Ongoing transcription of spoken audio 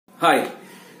Hi,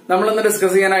 നമ്മളിന്ന്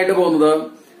discuss ചെയ്യാനായിട്ട് പോകുന്നത്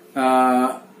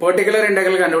പെർട്ടിക്കുലർ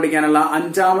ഇന്റഗ്രൽ കണ്ടുപിടിക്കാനുള്ള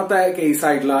അഞ്ചാമത്തെ കേസ്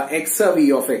ആയിട്ടുള്ള എക്സ് വി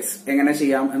ഓഫ് എക്സ് എങ്ങനെ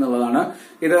ചെയ്യാം എന്നുള്ളതാണ്.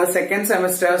 ഇത് second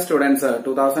semester students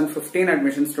 2015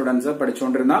 admission students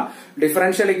പഠിച്ചുകൊണ്ടിരുന്ന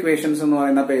ഡിഫറൻഷ്യൽ ഇക്വേഷൻസ് എന്ന്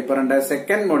പറയുന്ന പേപ്പറിന്റെ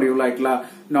സെക്കൻഡ് മൊഡ്യൂൾ ആയിട്ടുള്ള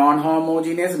നോൺ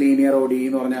ഹോമോജീനിയസ് ലീനിയർ ODE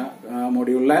എന്ന് പറഞ്ഞ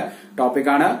മൊഡ്യൂളിലെ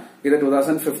ടോപ്പിക്കാണ്. ഇത്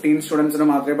 2015 സ്റ്റുഡൻസിന്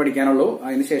മാത്രമേ പഠിക്കാനുള്ളൂ.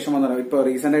 അതിനുശേഷം വന്നത് ഇപ്പൊ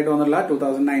റീസെന്റ് ആയിട്ട് വന്നില്ല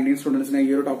 2019 സ്റ്റുഡൻസിന് ഈ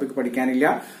ഒരു ടോപ്പിക് പഠിക്കാനില്ല.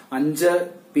 5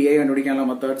 PI കണ്ടുപിടിക്കാനുള്ള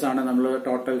മെത്തേഡ്സ് ആണ് നമ്മൾ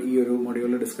ടോട്ടൽ ഈ ഒരു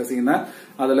മൊഡ്യൂളിൽ ഡിസ്കസ് ചെയ്യുന്നത്.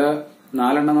 അതിൽ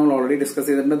 4 നമ്മൾ ഓൾറെഡി ഡിസ്കസ്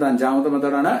ചെയ്തിട്ടുണ്ട്. അഞ്ചാമത്തെ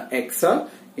മെത്തേഡാണ് X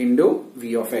into V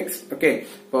of X. Okay,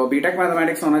 ഇപ്പോൾ BTech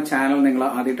Mathematics എന്ന ചാനൽ നിങ്ങൾ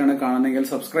ആദ്യമായിട്ടാണ് കാണുന്നതെങ്കിൽ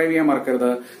സബ്സ്ക്രൈബ് ചെയ്യാൻ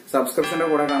മറക്കരുത്. സബ്സ്ക്രിപ്ഷന്റെ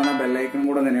കൂടെ കാണുന്ന ബെല്ലൈക്കണും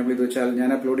കൂടെ എനേബിൾ ചെയ്ത് വെച്ചാൽ ഞാൻ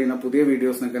അപ്ലോഡ് ചെയ്യുന്ന പുതിയ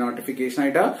വീഡിയോസ് നിങ്ങൾക്ക് നോട്ടിഫിക്കേഷൻ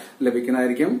ആയിട്ട്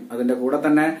ലഭിക്കുന്നതായിരിക്കും. അതിന്റെ കൂടെ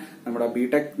തന്നെ നമ്മുടെ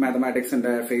BTech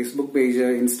Mathematicsന്റെ Facebook page,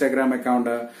 Instagram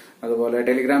account, അതുപോലെ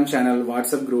ടെലിഗ്രാം ചാനൽ,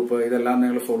 വാട്സ്ആപ്പ് ഗ്രൂപ്പ് ഇതെല്ലാം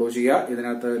നിങ്ങൾ ഫോളോ ചെയ്യുക.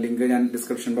 ഇതിനകത്ത് ലിങ്ക് ഞാൻ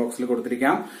ഡിസ്ക്രിപ്ഷൻ ബോക്സിൽ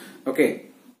കൊടുത്തിരിക്കാം. Okay,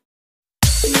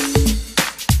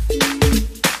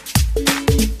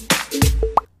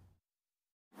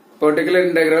 particular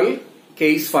integral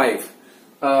case 5.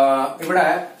 ഇവിടെ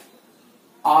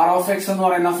ആർ ഓഫ് എക്സ് എന്ന്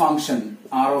പറയുന്ന function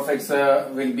R of X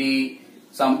will be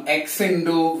some X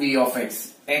into V of X.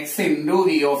 X into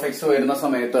V of X വരുന്ന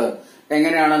സമയത്ത്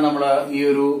എങ്ങനെയാണ് നമ്മൾ ഈ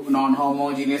ഒരു നോൺ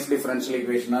ഹോമോജീനിയസ് ഡിഫറൻഷ്യൽ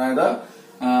ഇക്വേഷൻ, അതായത്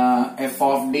F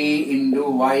of D into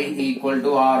Y equal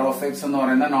to R of X എന്ന്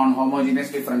പറയുന്ന non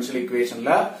homogeneous differential ഇക്വേഷനിൽ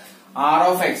R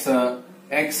of X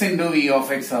X into V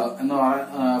of X എന്ന്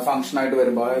ഫംഗ്ഷൻ ആയിട്ട്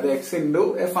വരുമ്പോൾ, അതായത് X into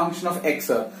A function of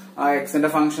X, ആ എക്സിന്റെ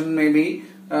ഫംഗ്ഷൻ മേ ബി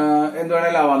എന്ത്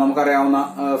വേണേലും ആവാം. നമുക്കറിയാവുന്ന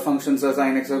functions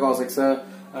sign X, cos X,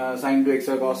 sine two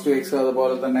X, cos to X,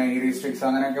 അതുപോലെ തന്നെ ഇറിസ്ട്രിക്സ്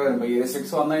അങ്ങനെയൊക്കെ വരുമ്പോൾ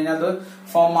ഇറിസ്ട്രിക്സ് വന്നു കഴിഞ്ഞാൽ അത്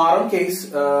ഫോം മാറും. കേസ്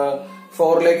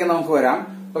 4ലേക്ക് നമുക്ക് വരാം.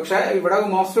 പക്ഷെ ഇവിടെ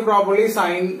മോസ്റ്റ് പ്രോബബ്ലി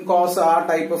സൈൻ, കോസ് ആ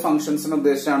ടൈപ്പ് ഫംഗ്ഷൻസിന്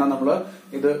ഉദ്ദേശിച്ചാണ് നമ്മൾ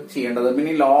ഇത് ചെയ്യേണ്ടത്.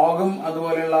 പിന്നെ ലോഗും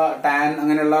അതുപോലെയുള്ള ടാൻ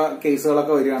അങ്ങനെയുള്ള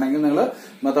കേസുകളൊക്കെ വരികയാണെങ്കിൽ നിങ്ങൾ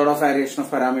method of variation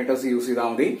of parameters use ചെയ്താൽ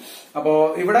മതി. അപ്പോ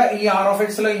ഇവിടെ ഈ ആർ ഓഫ്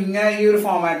എക്സിൽ ഇങ്ങനെ ഈ ഒരു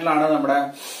ഫോർമാറ്റിലാണ് നമ്മുടെ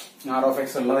ആർ ഓഫ്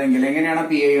എക്സ് ഉള്ളതെങ്കിൽ എങ്ങനെയാണ്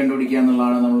PI കണ്ടുപിടിക്കുക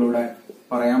എന്നുള്ളതാണ് നമ്മളിവിടെ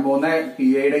പറയാൻ പോകുന്നത്.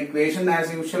 PIയുടെ equation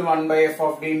as usual 1/f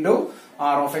of d into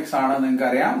R of X ആണ്. നിങ്ങൾക്ക്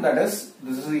അറിയാം, that is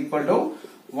this is equal to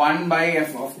 1/f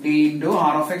of d into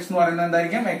R of X എന്ന് പറയുന്നത്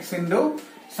എന്തായിരിക്കും, X into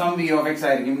some V of X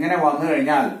ആയിരിക്കും. ഇങ്ങനെ വന്നു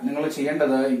കഴിഞ്ഞാൽ നിങ്ങൾ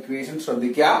ചെയ്യേണ്ടത് ഇക്വേഷൻ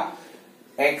ശ്രദ്ധിക്കുക,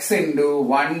 X into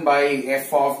 1/f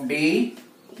of d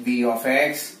V of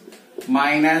X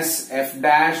minus F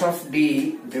dash of d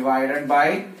divided by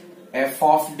F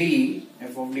of d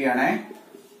ആണ്,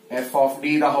 F of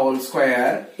d the whole square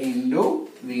into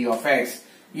V of X.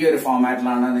 ഈ ഒരു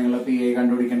ഫോർമാറ്റിലാണ് നിങ്ങൾ PI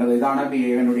കണ്ടുപിടിക്കേണ്ടത്. ഇതാണ് PI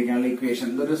കണ്ടുപിടിക്കാനുള്ള equation.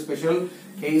 ഇതൊരു special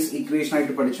case equation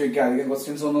ആയിട്ട് പഠിച്ചു വെക്കുക. അധികം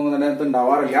ക്വസ്റ്റ്യൻസ് ഒന്നും അതിനകത്ത്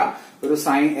ഉണ്ടാവാറില്ല. ഒരു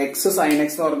സൈൻ എക്സ്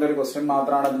എന്ന് പറഞ്ഞ ഒരു ക്വസ്റ്റ്യൻ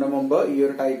മാത്രമാണ് അതിനു മുമ്പ് ഈ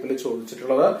ഒരു ടൈപ്പിൽ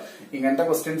ചോദിച്ചിട്ടുള്ളത്. ഇങ്ങനത്തെ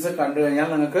ക്വസ്റ്റ്യൻസ് കണ്ടു കഴിഞ്ഞാൽ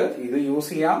നിങ്ങൾക്ക് ഇത് യൂസ്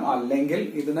ചെയ്യാം. അല്ലെങ്കിൽ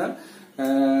ഇതിന്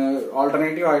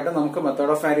ഓൾട്ടർനേറ്റീവ് ആയിട്ട് നമുക്ക്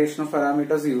method of variation of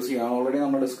parameters use ചെയ്യാം. ഓൾറെഡി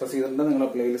നമ്മൾ ഡിസ്കസ് ചെയ്തിട്ടുണ്ട്. നിങ്ങൾ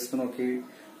പ്ലേലിസ്റ്റ് നോക്കി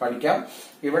പഠിക്കാം.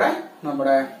 ഇവിടെ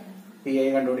നമ്മുടെ PI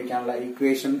കണ്ടുപിടിക്കാനുള്ള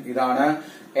ഇക്വേഷൻ ഇതാണ്,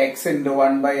 X into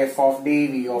 1/f of d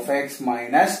V of X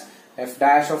minus F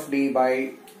dash of d by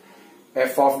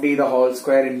F of d the whole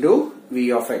square into V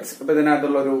of X. അപ്പൊ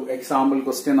ഇതിനകത്തുള്ള ഒരു എക്സാമ്പിൾ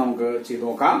ക്വസ്റ്റ്യൻ നമുക്ക് ചെയ്തു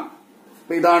നോക്കാം.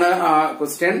 അപ്പൊ ഇതാണ് ആ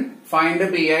question. Find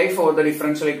PI for the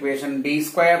differential equation d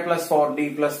square plus 4d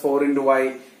plus 4 into y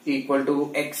equal to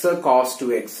X cos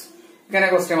 2x. ഇങ്ങനെ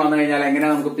ക്വസ്റ്റ്യൻ വന്നു കഴിഞ്ഞാൽ എങ്ങനെ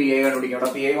നമുക്ക് PI കണ്ടുപിടിക്കാം?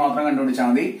 ഇവിടെ PI മാത്രം കണ്ടുപിടിച്ചാൽ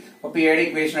മതി. അപ്പൊ PIയുടെ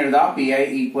ഇക്വേഷൻ എഴുതാം, PI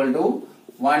equal to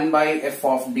 1/f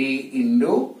of d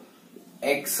into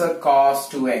X cos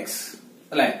 2x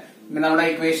അല്ലെ. ഇനി നമ്മുടെ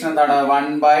ഇക്വേഷൻ എന്താണ്,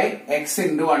 1/x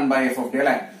into 1/f of d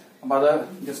അല്ലെ. അപ്പൊ അത്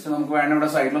ജസ്റ്റ് നമുക്ക് വേണ്ട ഇവിടെ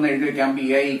സൈഡിലൊന്ന് എഴുതി വെക്കാം.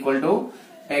 PI equal to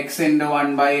X into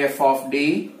 1/f of d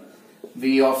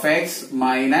V of X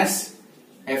minus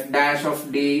F dash of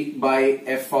d by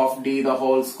F of d the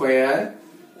whole square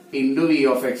into V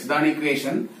of X. ഇതാണ്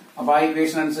equation. അപ്പൊ ആ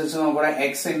ഇക്വേഷൻ അനുസരിച്ച് നമുക്കിവിടെ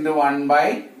X into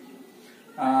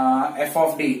 1/f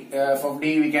of d. F of d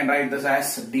we can write this as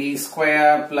d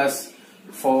square plus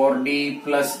 4d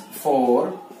plus 4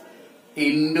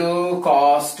 into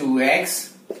cos 2x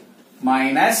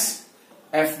minus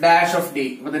f dash of d.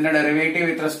 അപ്പൊ ഇതിന്റെ derivative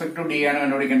with respect to d ആണ്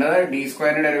കണ്ടുപിടിക്കേണ്ടത്. d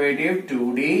സ്ക്വയറിന്റെ derivative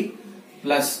 2d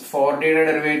plus 4d യുടെ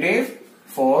derivative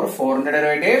 4, 4 ന്റെ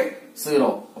derivative 0.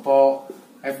 അപ്പോ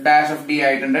f dash of d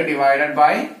ആയിട്ടുണ്ട് divided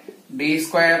by d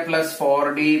square plus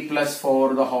 4d plus 4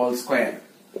 the whole square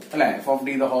അല്ലെ. F of d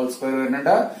the whole square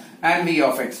വരുന്നുണ്ട്. And we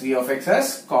of X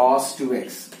S cos 2x.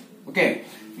 Okay,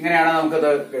 ഇങ്ങനെയാണ് നമുക്കത്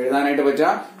എഴുതാനായിട്ട്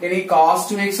പറ്റുക. ഇനി കോസ്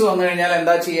 2x വന്നു കഴിഞ്ഞാൽ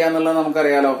എന്താ ചെയ്യാന്നുള്ളത്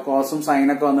നമുക്കറിയാലോ. കോസും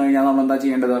സൈനൊക്കെ വന്നു കഴിഞ്ഞാൽ നമ്മൾ എന്താ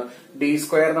ചെയ്യേണ്ടത്, d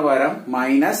സ്ക്വയറിന് പകരം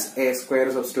മൈനസ് a സ്ക്വയർ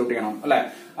സബ്സ്റ്റിറ്റ്യൂട്ട് ചെയ്യണം അല്ലെ.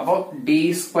 അപ്പൊ d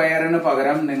സ്ക്വയറിന്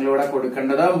പകരം നിങ്ങളിവിടെ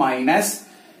കൊടുക്കേണ്ടത് മൈനസ്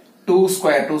 2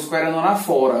 square എന്ന് പറഞ്ഞാൽ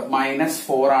 4 മൈനസ്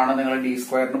 4 ആണ് നിങ്ങൾ d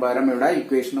സ്ക്വയറിന് പകരം ഇവിടെ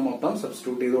ഇക്വേഷന് മൊത്തം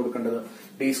സബ്സ്റ്റിറ്റ്യൂട്ട് ചെയ്ത് കൊടുക്കേണ്ടത്.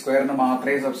 d സ്ക്വയറിന്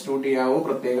മാത്രമേ സബ്സ്റ്റിറ്റ്യൂട്ട് ചെയ്യാവൂ.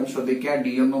 പ്രത്യേകം ശ്രദ്ധിക്കുക, d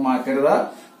ഒന്നും മാറ്റരുത്.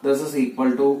 This is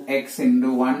equal to x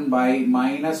into 1 by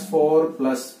minus 4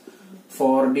 plus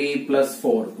 4d plus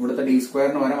 4. ഇവിടുത്തെ d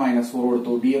സ്ക്വയറിന് പകരം മൈനസ് 4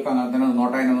 കൊടുത്തു. d ഒക്കെ അങ്ങനെ തന്നെ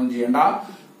നിന്നോട്ടെ, അതിനൊന്നും ചെയ്യണ്ട.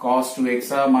 cos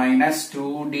 2x minus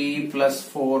 2d plus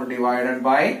 4 divided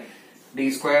by d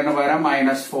സ്ക്വയറിന് പകരം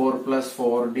minus 4 plus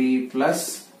 4d plus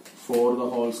 4 the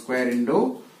whole square into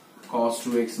cos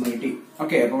 2x എന്ന് കിട്ടി.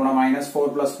 ഓക്കെ, അപ്പൊ ഇവിടെ മൈനസ് 4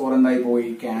 plus 4 എന്തായി പോയി?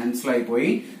 ക്യാൻസൽ ആയി പോയി.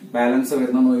 ബാലൻസ്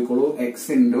വരുന്ന നോക്കിക്കോളൂ. x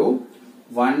into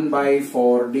 1 by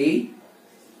 4d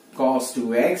cos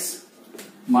 2x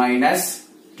minus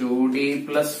 2d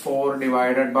plus 4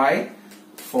 divided by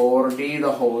 4d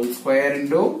the whole square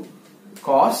into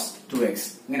cos 2x.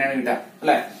 ഇങ്ങനെയാണ് കിട്ടുക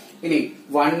അല്ലെ. ഇനി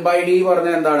 1 by d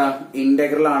പറഞ്ഞാൽ എന്താണ്?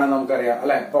 ഇന്റഗ്രൽ ആണ് നമുക്കറിയാം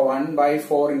അല്ലെ. അപ്പൊ 1 by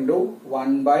 4 into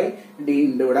 1 by d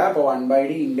ഉണ്ട് ഇവിടെ. അപ്പൊ 1 by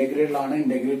d ഇന്റഗ്രൽ ആണ്,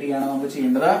 ഇന്റഗ്രേറ്റ് ചെയ്യാണ് നമുക്ക്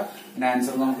ചെയ്യേണ്ടത്.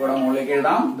 ആൻസർ നമുക്ക് ഇവിടെ മുകളിലേക്ക്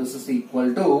എഴുതാം. This is equal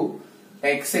to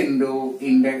x into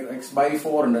x by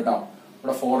 4 ഉണ്ട് കേട്ടോ.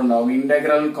 ഇവിടെ 4 ഉണ്ടാവും.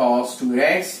 Integral cos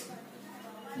 2x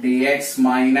dx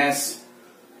minus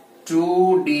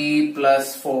 2d plus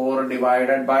 4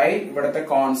 divided by ഇവിടത്തെ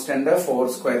കോൺസ്റ്റന്റ് 4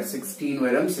 സ്ക്വയർ 16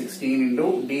 വരും. 16 into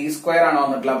d സ്ക്വയർ ആണ്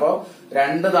വന്നിട്ടുള്ളത്. അപ്പൊ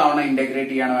 2 തവണ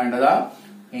ഇന്റഗ്രേറ്റ് ചെയ്യാണ് വേണ്ടത്.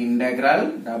 Integral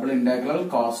double integral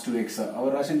cos 2x ഒരു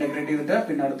പ്രാവശ്യം ഇന്റഗ്രേറ്റ് ചെയ്തിട്ട്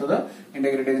പിന്നെ അടുത്തത്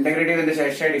ഇന്റഗ്രേറ്റ് ചെയ്തതിന്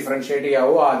ശേഷം ഡിഫറൻഷിയേറ്റ്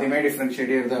ചെയ്യാവൂ. ആദ്യമേ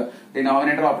ഡിഫറൻഷിയേറ്റ് ചെയ്തത്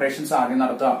ഡിനോമിനേറ്റർ ഓപ്പറേഷൻസ് ആദ്യം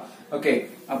നടത്തുക. ഓക്കെ,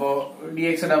 അപ്പോ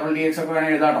dx ഡബിൾ dx ഒക്കെ വേണേ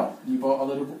എഴുതാട്ടോ. ഇപ്പോ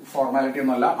അതൊരു ഫോർമാലിറ്റി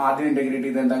ഒന്നുമല്ല. ആദ്യം ഇന്റഗ്രേറ്റ്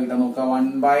ചെയ്ത് എന്താ കിട്ടാൻ നോക്കുക. 1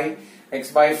 by x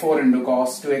by 4 into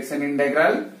cos 2x in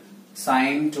integral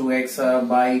sin 2x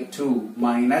by 2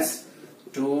 minus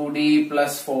 2d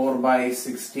plus 4 by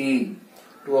 16.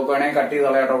 2 ഒക്കെ വേണേ കട്ട് ചെയ്ത്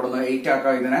കളയാട്ടോ. ഇവിടുന്ന് 8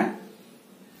 ആക്കാം ഇതിനെ.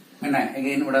 പിന്നെ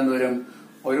അഗെയിൻ ഇവിടെ എന്ത് വരും?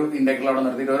 ഒരു ഇന്റഗ്രൽ അവിടെ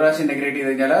നിർത്തിയിട്ട് ഒരു പ്രാവശ്യം ഇന്റഗ്രേറ്റ്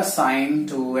ചെയ്ത് കഴിഞ്ഞാൽ sin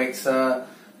 2x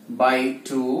by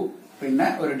 2 പിന്നെ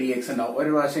ഒരു dx ഉണ്ടാവും. ഒരു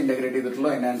പ്രാവശ്യം ഇന്റഗ്രേറ്റ് ചെയ്തിട്ടുള്ളൂ.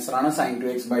 അതിന്റെ ആൻസർ ആണ് sin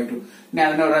 2x by 2. ഇനി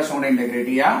അതിനെ ഒരു പ്രാവശ്യം കൂടെ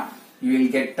ഇന്റഗ്രേറ്റ് ചെയ്യാം. You will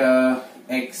get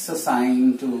x sin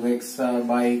 2x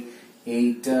by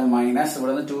 8 minus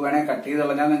ഇവിടെ നിന്ന് 2 വേണേ കട്ട് ചെയ്ത്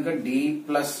കളഞ്ഞാൽ നിങ്ങൾക്ക് d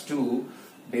plus 2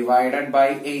 divided by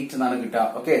 8 എന്നാണ് കിട്ടുക.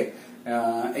 ഓക്കെ,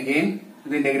 അഗെയിൻ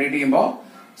ഇത് ഇന്റഗ്രേറ്റ് ചെയ്യുമ്പോൾ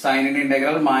സൈനിന്റെ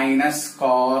integral minus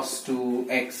cos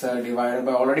 2x divide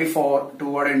by already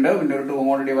 2 കൂടെ ഉണ്ട്. പിന്നെ ഒരു 2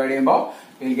 കൂടെ ഡിവൈഡ് ചെയ്യുമ്പോൾ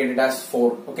will get it as 4.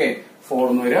 Okay, 4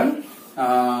 എന്ന് വരും.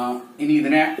 ഇനി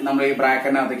ഇതിനെ നമ്മൾ ഈ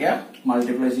ബ്രാക്കറ്റിനകത്തേക്ക്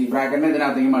മൾട്ടിപ്ലൈ ചെയ്യും. ബ്രാക്കറ്റിനെ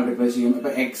ഇതിനകത്തേക്ക് മൾട്ടിപ്ലൈ ചെയ്യും.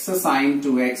 ഇപ്പൊ x sin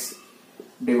 2x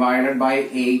divided by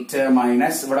 8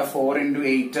 minus ഇവിടെ 4 into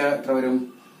 8 എത്ര വരും?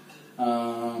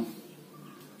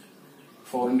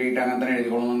 4 into 8 അങ്ങനെ തന്നെ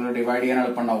എഴുതിക്കോളും. നമ്മൾ ഡിവൈഡ് ചെയ്യാൻ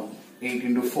എളുപ്പമുണ്ടാവും. 8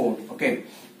 into 4. ഓക്കെ,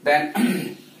 ദെൻ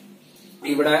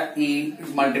ഇവിടെ ഈ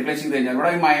മൾട്ടിപ്ലൈ ചെയ്ത് കഴിഞ്ഞാൽ ഇവിടെ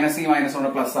ഈ മൈനസ്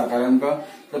കൊണ്ട് പ്ലസ് ആക്കാം. നമുക്ക്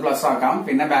ഇത് പ്ലസ് ആക്കാം.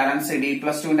 പിന്നെ ബാലൻസ് d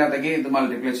plus 2 അകത്തേക്ക് ഇത്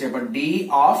മൾട്ടിപ്ലൈ ചെയ്യാം. അപ്പൊ d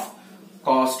of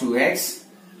cos 2x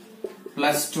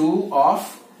plus 2 of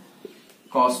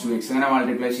cos 2x അങ്ങനെ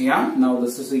മൾട്ടിപ്ലൈ ചെയ്യാം. Now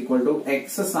this is equal to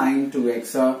x sin 2x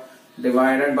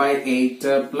divided by 8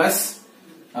 plus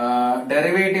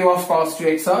derivative of cos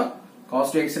 2x. cos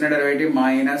 2x ന്റെ derivative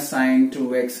minus sin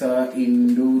 2x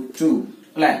into 2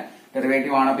 അല്ലെ.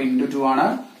 Derivative ആണ്, അപ്പൊ into 2 ആണ്.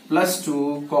 plus 2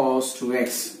 cos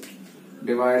 2x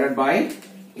divided by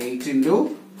 8 into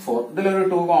 4. ഇതിലൊരു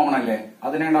 2 common അല്ലേ,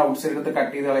 അതിനെ out side എടുത്ത്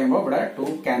cut ചെയ്ത് കളയുമ്പോൾ ഇവിടെ 2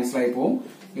 ക്യാൻസൽ ആയി പോകും.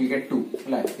 വിൽ ഗെറ്റ് 2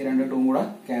 അല്ലെ. ഈ രണ്ട് 2 കൂടെ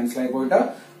ക്യാൻസൽ ആയി പോയിട്ട്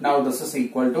now this is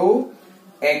equal to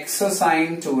x sin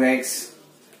 2x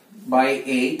by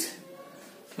 8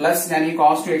 plus ഞാൻ ഈ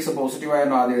cos 2x പോസിറ്റീവ്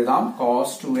ആയതുകൊണ്ട് ആദ്യം എഴുതാം.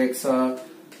 cos 2x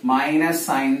minus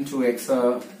sin 2x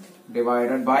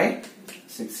divided by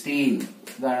 16.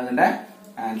 ഇതാണ് ഇതിന്റെ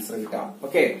ആൻസർ കിട്ടാം.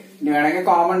 ഓക്കെ, ഇനി വേണമെങ്കിൽ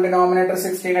കോമൺ ഡിനോമിനേറ്റർ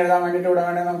 16 എഴുതാൻ വേണ്ടിട്ട് ഇവിടെ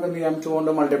വേണമെങ്കിൽ നമുക്ക് എന്ത് ചെയ്യാം? 2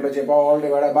 കൊണ്ട് മൾട്ടിപ്ലൈ ചെയ്യാം. ഓൾ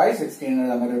ഡിവൈഡ് ബൈ 16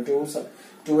 എഴുതാൻ പറ്റും.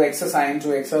 2x sin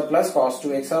 2x plus cos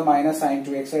 2x minus sin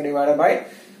 2x divided by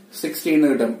 16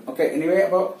 കിട്ടും. ഓക്കെ, എനിവേ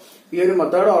അപ്പൊ ഈ ഒരു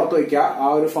മെത്തേഡ് ഓർത്ത് വയ്ക്കുക. ആ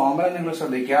ഒരു ഫോർമുല നിങ്ങൾ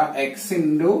ശ്രദ്ധിക്കുക. x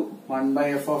into 1 by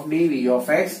f of d v of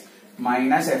x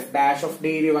minus f dash of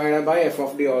d divided by f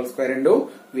of d all square into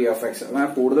v of x. അങ്ങനെ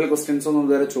കൂടുതൽ ക്വസ്റ്റ്യൻസ് ഒന്നും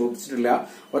ഇതുവരെ ചോദിച്ചിട്ടില്ല.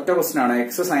 ഒറ്റ ക്വസ്റ്റൻ ആണ്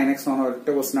x sin x എന്ന് പറഞ്ഞ ഒറ്റ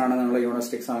ക്വസ്റ്റൻ ആണ് നമ്മൾ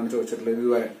യൂണിവേഴ്സിറ്റി എക്സാമിന് ചോദിച്ചിട്ടുള്ളത്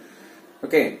ഇതുവരെ.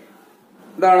 ഓക്കെ,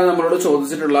 ഇതാണ് നമ്മളോട്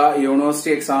ചോദിച്ചിട്ടുള്ള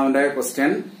യൂണിവേഴ്സിറ്റി എക്സാമിന്റെ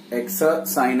ക്വസ്റ്റ്യൻ. x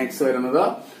sin x വരുന്നത്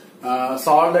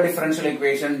solve the differential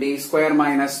equation d square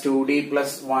minus 2d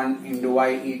plus 1 into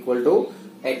y equal to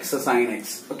x sin x.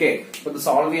 Okay, അപ്പൊ ഇത്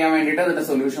സോൾവ് ചെയ്യാൻ വേണ്ടിയിട്ട് ഇതിന്റെ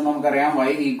സൊല്യൂഷൻ നമുക്കറിയാം.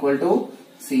 y equal to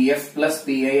cf plus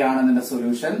pi ആണ് ഇതിന്റെ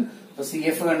സൊല്യൂഷൻ. അപ്പൊ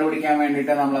cf കണ്ടുപിടിക്കാൻ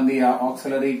വേണ്ടിയിട്ട് നമ്മൾ എന്ത് ചെയ്യുക?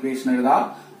 ഓക്സിലറി ഇക്വേഷൻ എഴുതാം.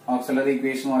 ഓക്സിലറി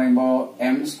ഇക്വേഷൻ എന്ന് പറയുമ്പോൾ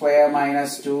m square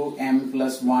minus 2m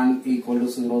plus 1 equal to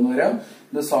 0 എന്ന് വരും.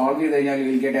 ഇത് സോൾവ് ചെയ്ത് കഴിഞ്ഞാൽ you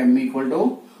will get m equal to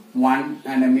 1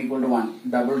 and m equal to 1.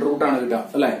 Double root ആണ് കിട്ടുക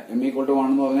അല്ലെ. m equal to 1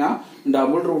 എന്ന് പറഞ്ഞാൽ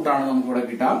ഡബിൾ റൂട്ട് ആണ് നമുക്ക് ഇവിടെ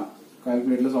കിട്ടാം.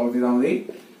 കാൽക്കുലേറ്ററിൽ സോൾവ് ചെയ്താൽ മതി.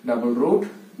 ഡബിൾ റൂട്ട്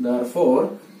therefore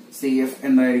CF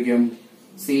എന്തായിരിക്കും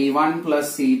C1 plus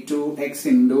C2 x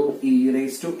into e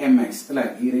raised to mx അല്ലെ,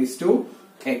 e raised to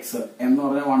x എന്ന്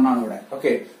പറഞ്ഞ 1 ആണ് ഇവിടെ.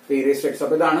 Okay, e raised to x.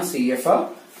 അപ്പൊ ഇതാണ് CF.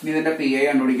 ഇനി ഇതിന്റെ PI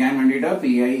കണ്ടുപിടിക്കാൻ വേണ്ടിയിട്ട്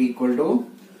PI equal to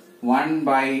 1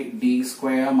 by d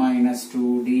square minus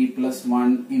 2d plus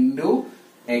 1 into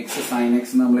x sin x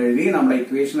നമ്മൾ എഴുതി. നമ്മുടെ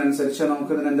ഇക്വേഷൻ അനുസരിച്ച്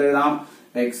നമുക്ക് ഇതിന് എന്ത് എഴുതാം?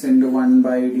 x into 1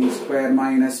 by d square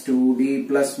minus 2d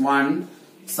plus 1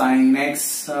 sin x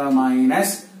minus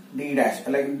d dash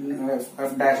like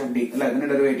f dash of d അല്ലെ, ഇതിന്റെ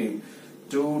derivative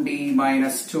 2d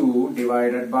minus 2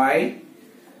 divided by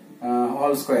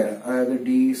whole square, അതായത് d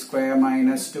square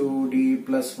minus 2d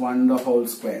plus 1 the whole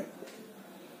square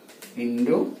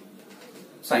into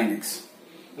sin x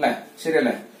അല്ലെ,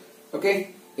 ശരിയല്ലേ? Okay,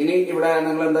 ഇനി ഇവിടെ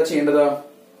നിങ്ങൾ എന്താ ചെയ്യേണ്ടത്?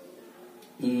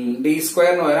 ഡി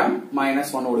സ്ക്വയറിന് പകരം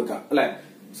 -1 കൊടുക്കുക അല്ലെ,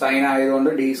 സൈൻ ആയതുകൊണ്ട്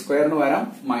ഡി സ്ക്വയറിന് പകരം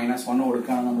 -1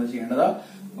 കൊടുക്കുകയാണ് നമ്മൾ ചെയ്യേണ്ടത്.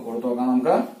 കൊടുത്തു നോക്കാം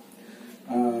നമുക്ക്.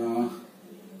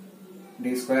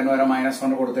 ഡി സ്ക്വയറിന് പകരം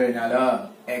 -1 കൊടുത്തു കഴിഞ്ഞാൽ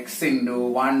x into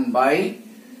 1 by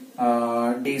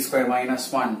d square minus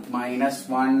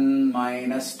 1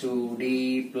 minus 2d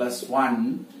plus 1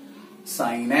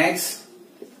 sin x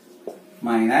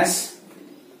minus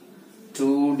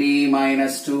 2d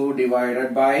minus 2 divided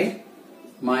by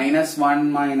 -1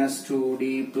 minus 2d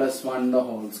plus 1 the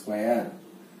whole square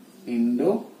into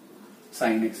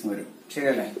sin x വരും.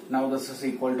 ശരിയല്ലേ? Now this is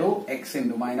equal to x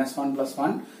into -1 plus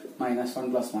 1 -1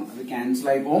 plus 1. അത് cancel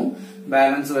ആയി പോകും.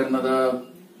 Balance വരുന്നത്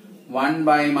 1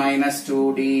 by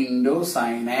 -2d into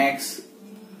sin x.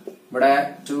 ഇവിടെ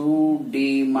 2d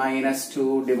minus 2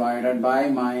 divided by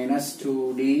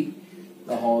 -2d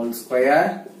the whole square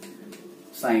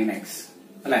sin x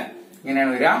അല്ലെ,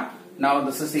 ഇങ്ങനെയാണ് വരിക. Now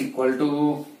this is equal to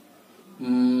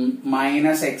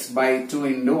minus x by 2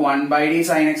 into 1 by d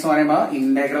sin x എന്ന് പറയുമ്പോൾ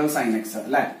ഇന്റഗ്രൽ sin x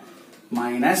അല്ലെ,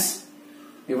 minus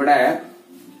ഇവിടെ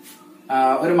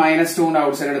ഒരു -2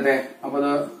 out side എടുത്തേ. അപ്പൊ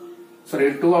അത്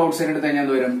 2 ഔട്ട് സൈഡ് എടുത്ത് കഴിഞ്ഞാൽ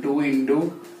എന്ത് വരും? 2 into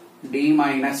d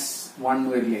minus 1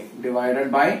 വരില്ലേ,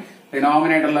 ഡിവൈഡഡ് ബൈ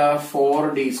ഡിനോമിനേറ്ററിൽ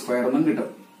 4d square ഒന്നും കിട്ടും.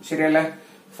 ശരിയല്ലേ?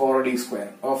 4d square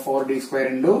 4d square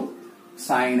into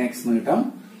sin x എന്ന് കിട്ടും.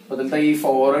 അതിലത്തെ ഈ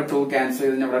 4 2 ക്യാൻസൽ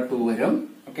ചെയ്ത് ഇവിടെ 2 വരും.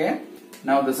 Okay,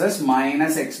 now this is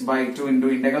minus x by 2 into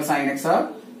integral sin x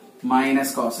minus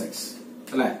cos x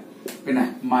അല്ലെ, പിന്നെ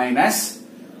minus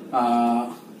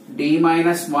d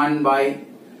minus 1 by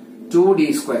 2d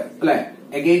square അല്ലെ,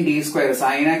 again d square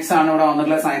sin x ആണ് ഇവിടെ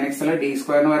വന്നിട്ടുള്ള. sin x d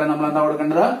square വരെ നമ്മൾ എന്താ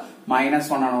കൊടുക്കേണ്ടത്?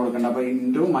 -1 ആണ് കൊടുക്കേണ്ടത്. അപ്പൊ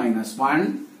into -1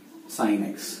 sin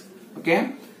x. Okay,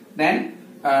 then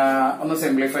ഒന്ന്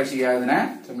സിംപ്ലിഫൈ ചെയ്യുക. ഇതിനെ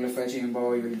സിംപ്ലിഫൈ ചെയ്യുമ്പോൾ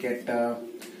you will get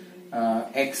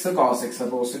x cos x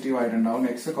positive ആയിട്ടുണ്ടാവും.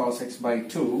 x cos x by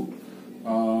 2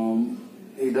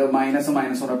 ഇത് മൈനസ്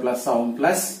കൂടെ പ്ലസ് ആവും.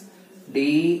 Plus d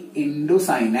into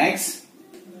sin x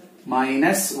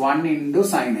minus 1 into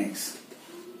sin x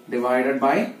divided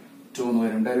by 2 എന്ന്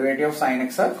വരും. Derivative of sin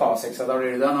x cos x അതവിടെ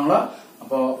എഴുതാം നമ്മള്.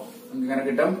 അപ്പോ ഇങ്ങനെ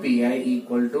കിട്ടും PI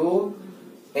equal to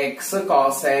x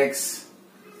cos x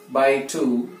by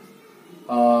 2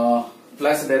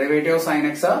 plus derivative of sin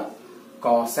x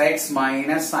cos x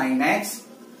minus sin x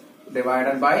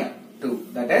divided by 2.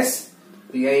 That is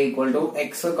PI equal to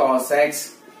x cos x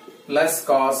plus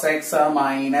cos x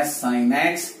minus sin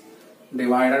x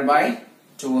divided by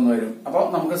 2 എന്ന് വരും. അപ്പൊ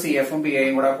നമുക്ക് CF ഉം PI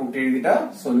യും കൂടെ കൂട്ടി എഴുതിയിട്ട്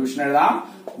solution എഴുതാം.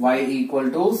 y equal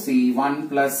to C1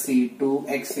 plus C2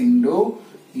 x into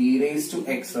e raised to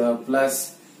x plus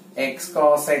x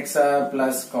cos x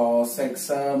plus cos x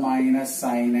minus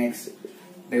sin x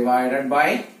divided by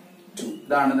 2.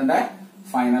 ഇതാണ് ഇതിന്റെ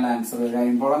ഫൈനൽ ആൻസർ.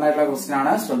 ഇമ്പോർട്ടന്റ് ആയിട്ടുള്ള ക്വസ്റ്റ്യൻ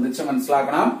ആണ്, ശ്രദ്ധിച്ച്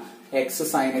മനസ്സിലാക്കണം. എക്സ്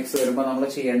സൈൻ എക്സ് വരുമ്പോൾ നമ്മൾ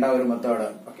ചെയ്യേണ്ട ഒരു മെത്തേഡ്.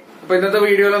 അപ്പൊ ഇന്നത്തെ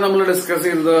വീഡിയോയിൽ നമ്മൾ ഡിസ്കസ്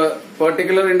ചെയ്തത്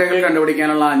പെർട്ടിക്കുലർ ഇന്റഗ്രൽ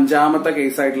കണ്ടുപിടിക്കാനുള്ള 5ാമത്തെ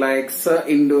കേസ് ആയിട്ടുള്ള X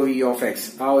into V of X.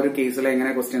 ആ ഒരു കേസിൽ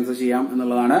എങ്ങനെ ക്വസ്റ്റ്യൻസ് ചെയ്യാം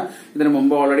എന്നുള്ളതാണ്. ഇതിനു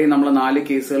മുമ്പ് ഓൾറെഡി നമ്മൾ 4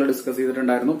 കേസുകൾ ഡിസ്കസ്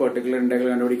ചെയ്തിട്ടുണ്ടായിരുന്നു പെർട്ടിക്കുലർ ഇന്റഗ്രൽ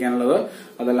കണ്ടുപിടിക്കാനുള്ളത്.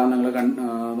 അതെല്ലാം നിങ്ങൾ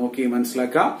നോക്കി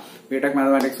മനസ്സിലാക്കുക. BTech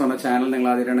Mathematics എന്ന ചാനൽ നിങ്ങൾ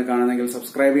ആദ്യമായിട്ടാണ് കാണുന്നതെങ്കിൽ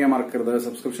സബ്സ്ക്രൈബ് ചെയ്യാൻ മറക്കരുത്.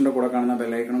 സബ്സ്ക്രിപ്ഷന്റെ കൂടെ കാണുന്ന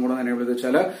ബെല്ലൈക്കണും കൂടെ എനേബിൾ ചെയ്ത്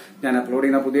വെച്ചാൽ ഞാൻ അപ്ലോഡ്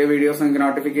ചെയ്യുന്ന പുതിയ വീഡിയോസ് നിങ്ങൾക്ക്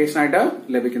നോട്ടിഫിക്കേഷൻ ആയിട്ട്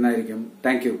ലഭിക്കുന്നതായിരിക്കും.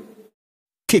 Thank you.